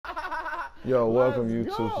Yo, welcome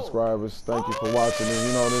YouTube subscribers. Thank you for watching. And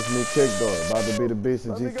you know, this me kickdoor. About to be the beast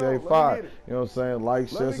in GTA 5. You know what I'm saying? Like,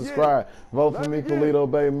 share, subscribe. Vote for me for Lido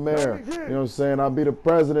Bay Mayor. You know what I'm saying? I'll be the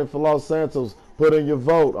president for Los Santos. Put in your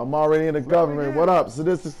vote. I'm already in the government. What up? So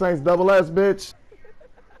this is Saints Double S, bitch.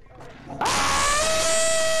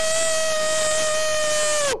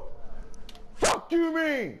 Fuck you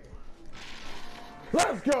mean?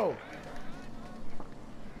 Let's go.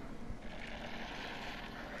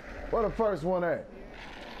 Where the first one at?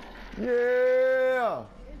 Yeah.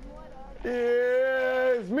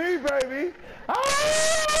 Yeah, it's me, baby.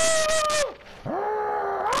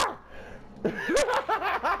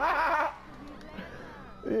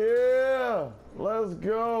 Yeah, let's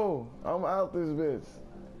go. I'm out this bitch.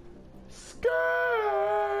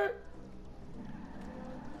 Skirt.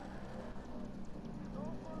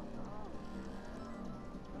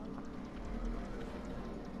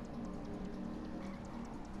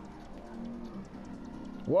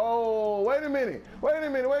 Whoa, wait a minute. Throw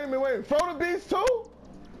the beast too?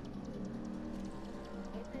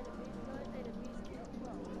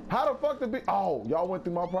 How the fuck the beast? Oh, y'all went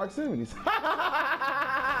through my proximities.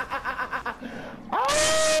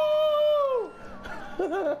 Oh!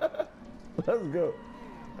 Let's go.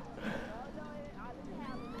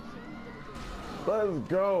 Let's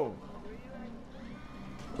go.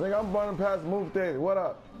 Nigga, I'm running past Move Theater. What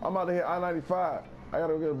up? I'm about to hit I-95. I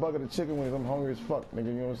gotta go get a bucket of chicken wings. I'm hungry as fuck, nigga.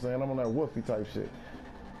 You know what I'm saying? I'm on that woofy type shit.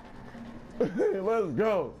 Let's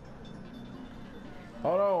go.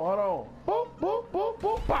 Hold on. Boop, boop, boop,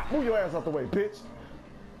 boop, bop. Move your ass out the way, bitch.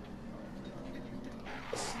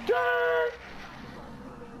 Skirt.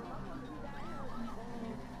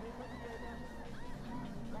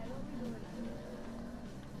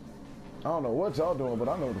 I don't know what y'all doing, but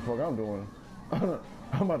I know what the fuck I'm doing.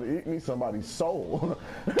 I'm about to eat me somebody's soul.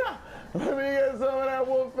 Let me get some of that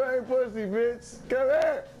wolf fang pussy, bitch. Come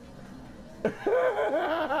here.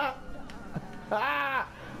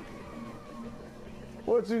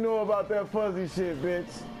 What you know about that fuzzy shit,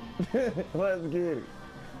 bitch? Let's get it.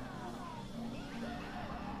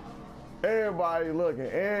 Everybody looking.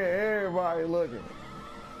 Everybody looking.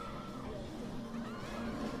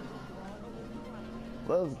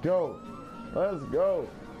 Let's go. Let's go.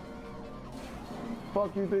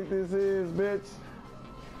 Fuck you think this is, bitch?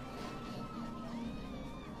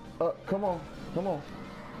 Come on.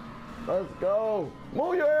 Let's go.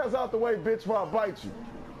 Move your ass out the way, bitch, before I bite you.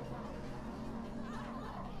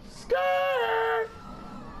 Skirt!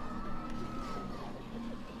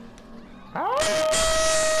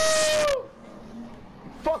 Oh!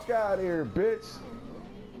 Fuck out of here, bitch.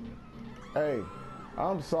 Hey,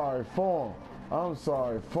 I'm sorry for him.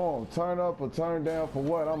 Turn up or turn down for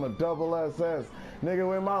what? I'm a double SS. Nigga,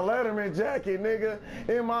 with my Letterman jacket, nigga.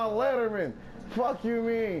 In my Letterman. Fuck you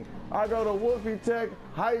mean? I go to Woofy Tech,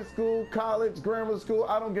 high school, college, grammar school.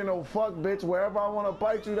 I don't get no fuck, bitch. Wherever I want to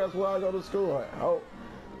bite you, that's where I go to school at. Oh,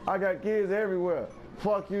 I got kids everywhere.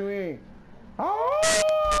 Fuck you mean?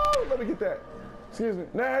 Oh, let me get that. Excuse me.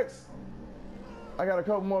 Next. I got a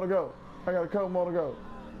couple more to go.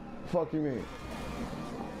 Fuck you mean?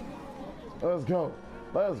 Let's go.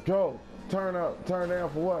 Turn up, turn down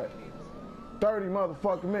for what? 30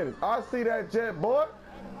 motherfucking minutes. I see that jet, boy.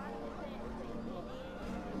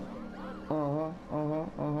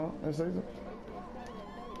 Let's see.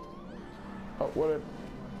 Oh, what?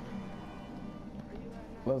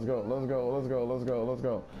 Let's go.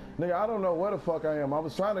 Nigga, I don't know where the fuck I am. I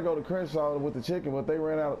was trying to go to Crenshaw with the chicken, but they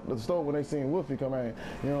ran out of the store when they seen Woofy come in.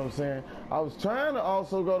 You know what I'm saying? I was trying to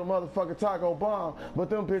also go to motherfucking Taco Bomb, but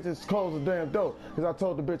them bitches closed the damn door. Because I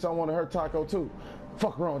told the bitch I wanted her taco too.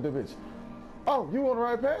 Fuck wrong with that bitch. Oh, you want to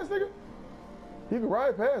ride past, nigga? You can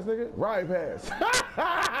ride past, nigga. Ride past.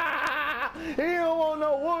 He don't want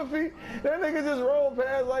no Woofy. That nigga just rolled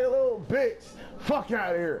past like a little bitch. Fuck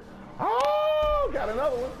out of here. Oh, got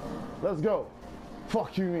another one. Let's go.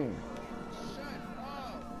 Fuck you mean?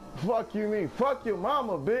 Fuck you mean? Fuck your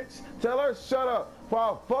mama, bitch. Tell her shut up. Before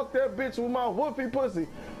I fuck that bitch with my Woofy pussy.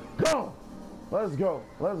 Go. Let's go.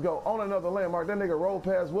 On another landmark. That nigga rolled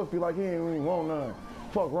past Woofy like he ain't even want none.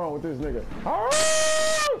 Fuck wrong with this nigga.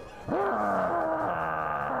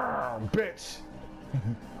 Bitch.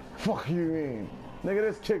 Fuck you mean? Nigga,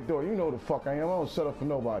 this kickdoor. You know the fuck I am. I don't shut up for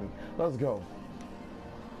nobody. Let's go.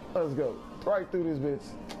 Right through this bitch.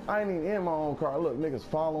 I ain't even in my own car. Look, niggas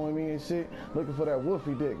following me and shit, looking for that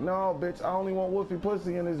Woofy dick. No, bitch, I only want Woofy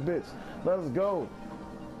pussy in this bitch. Let's go.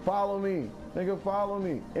 Follow me. Nigga, follow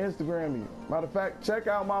me. Instagram me. Matter of fact, check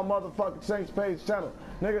out my motherfucking Saints page channel.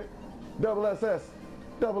 Nigga, double SS.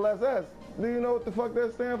 Do you know what the fuck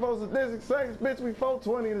that stands for? Sadistic Saints, bitch, we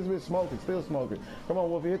 420 in this bitch smoking, still smoking. Come on,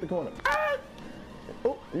 Woofy, hit the corner. Ah!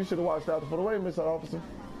 You should have watched out for the way, Mr. Officer.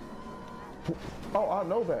 Oh, I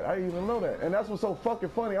know that. I didn't even know that. And that's what's so fucking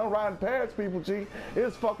funny. I'm riding past people, G.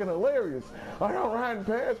 It's fucking hilarious. Like, I'm riding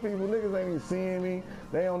past people. Niggas ain't even seeing me.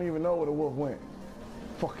 They don't even know where the wolf went.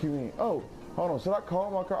 Fuck you mean? Oh, hold on. Should I call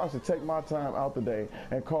my car? I should take my time out the day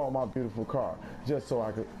and call my beautiful car just so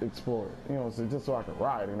I could explore it. You know what I'm saying? Just so I could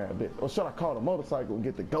ride in that bitch. Or should I call the motorcycle and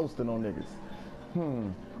get the ghosting on niggas?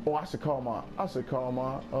 Or I should call my,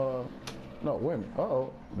 no, wait a minute.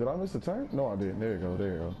 Uh-oh. Did I miss a turn? No, I didn't. There you go.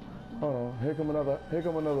 There you go. Hold on, here come another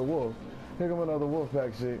wolf. Here come another wolf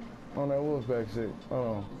pack shit. On that wolf pack shit. Hold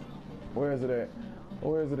on. Where is it at?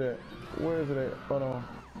 Where is it at? Where is it at? Hold on.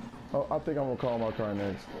 Oh, I think I'm gonna call my car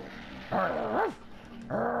next.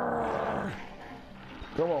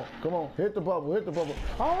 Come on, come on. Hit the bubble, hit the bubble.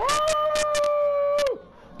 Oh!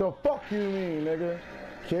 The fuck you mean, nigga?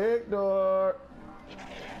 Kick door.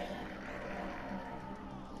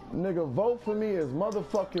 Nigga, vote for me as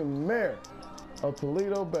motherfucking mayor of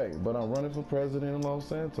Toledo Bay, but I'm running for president in Los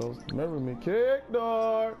Santos. Remember me, kick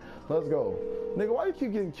door. Let's go, nigga. Why you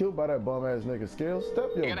keep getting killed by that bum ass nigga? Skills, step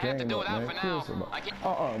your game have to do up, it man. for now.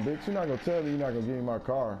 Bitch, you're not gonna tell me you're not gonna give me my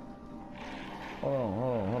car. Hold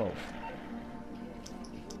on.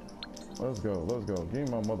 Let's go. Give me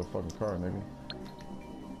my motherfucking car, nigga.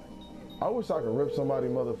 I wish I could rip somebody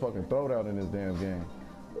motherfucking throat out in this damn game.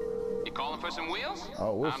 You calling for some wheels? I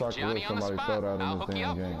wish I could rip somebody's throat out in this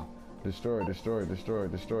damn game. Destroy.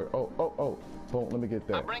 Oh. Boom, let me get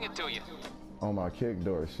that. I'll bring it to you. On my kick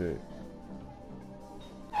door shit.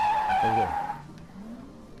 Let's go.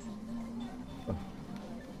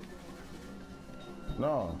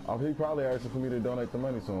 No, he probably asking for me to donate the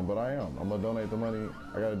money to him, but I am. I'm gonna donate the money.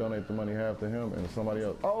 I gotta donate the money half to him and somebody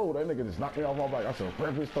else. Oh, that nigga just knocked me off my bike. I should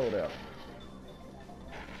rip his throat out.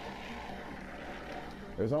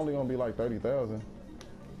 It's only gonna be like 30,000.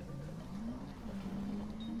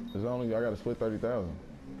 It's only, I gotta split 30,000.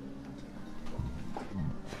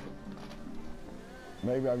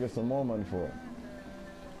 Maybe I'll get some more money for it.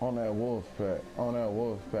 On that wolf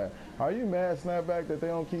pack. Are you mad, Snapback, that they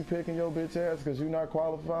don't keep picking your bitch ass because you not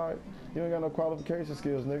qualified? You ain't got no qualification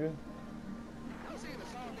skills, nigga.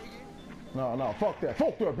 No, fuck that,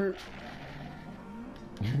 bitch.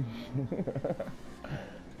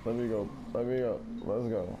 Let me go. Let's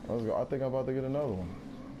go. I think I'm about to get another one.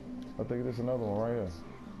 I think this is another one right here.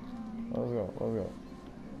 Let's go.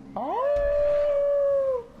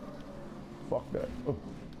 Oh! Fuck that.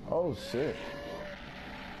 Oh shit.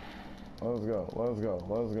 Let's go.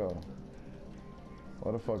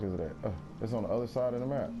 Where the fuck is it at? It's on the other side of the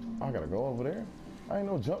map. I gotta go over there? I ain't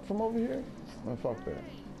no jump from over here? Man, fuck that.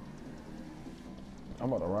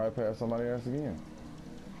 I'm about to ride past somebody else again.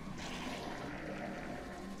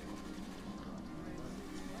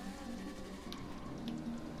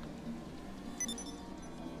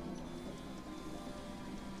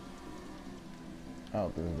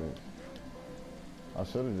 Out this bitch. I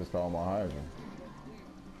should have just called my hydrant.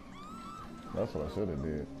 That's what I should have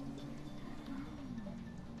did.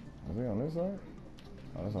 Is he on this side?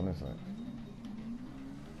 Oh, that's on this side.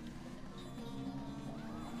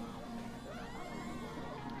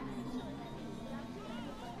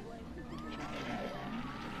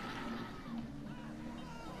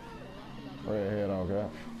 Redhead on God.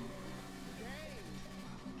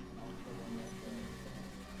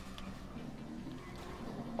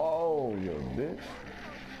 Oh, you bitch.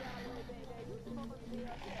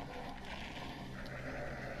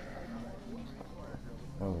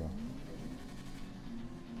 Okay.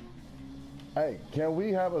 Hey, can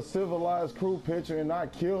we have a civilized crew picture and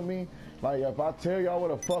not kill me? Like, if I tell y'all where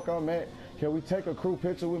the fuck I'm at, can we take a crew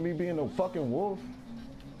picture with me being a fucking wolf?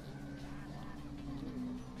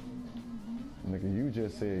 Nigga, you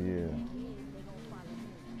just said yeah.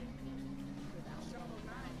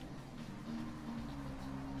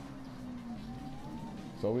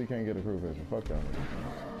 So we can't get a crew picture. Fuck that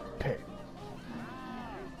nigga.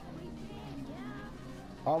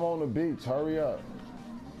 I'm on the beach. Hurry up.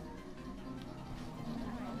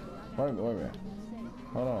 Wait a minute.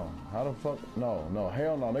 Hold on. How the fuck? No.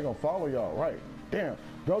 Hell no. They gonna follow y'all. Right. Damn.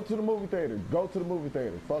 Go to the movie theater.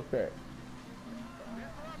 Fuck that.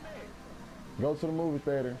 Go to the movie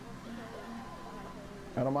theater.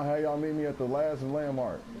 And I'm gonna have y'all meet me at the last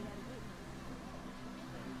landmark.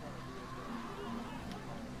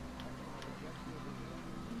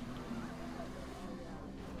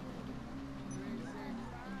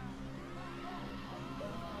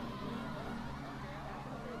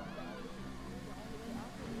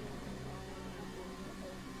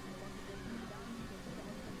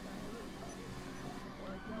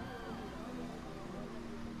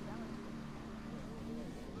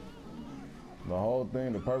 The whole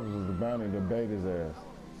thing, the purpose was the bounty to bait his ass.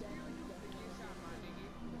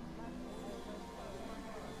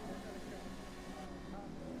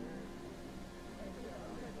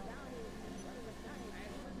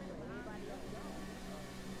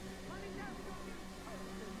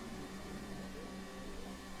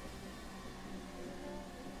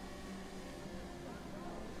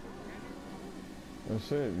 And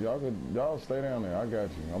shit, y'all stay down there. I got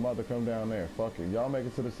you. I'm about to come down there. Fuck it. Y'all make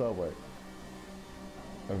it to the subway.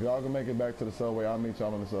 If y'all can make it back to the subway, I'll meet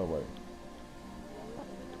y'all in the subway.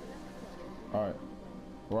 Alright.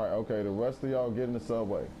 Right, okay, the rest of y'all get in the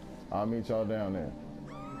subway. I'll meet y'all down there.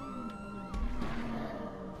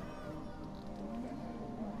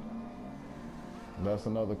 That's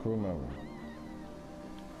another crew member.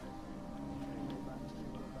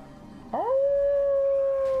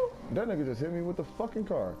 Oh! That nigga just hit me with the fucking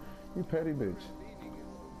car. You petty bitch.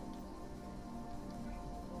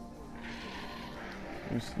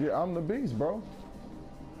 Yeah, I'm the beast, bro.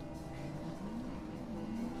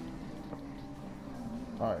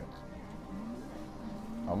 Alright.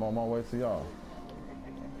 I'm on my way to y'all.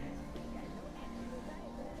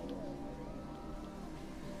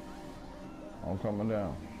 I'm coming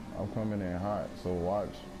down. I'm coming in hot. So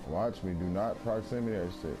watch me. Do not proximity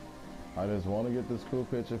that shit. I just want to get this cool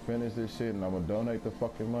picture, finish this shit, and I'm gonna donate the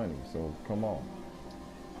fucking money. So come on.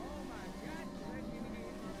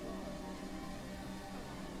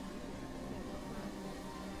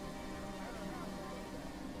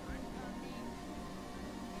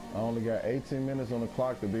 I only got 18 minutes on the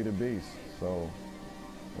clock to be the beast. So,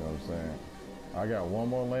 you know what I'm saying? I got one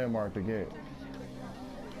more landmark to get.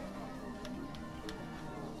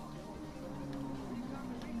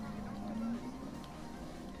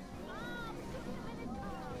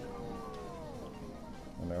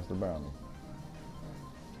 And that's the bounty.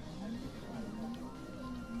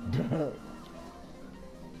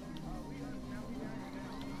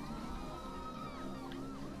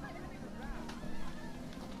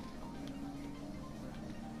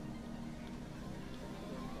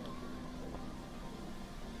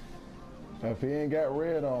 If he ain't got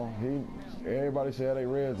red on, everybody should have their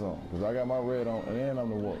reds on. Cause I got my red on and I'm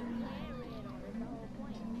the wolf.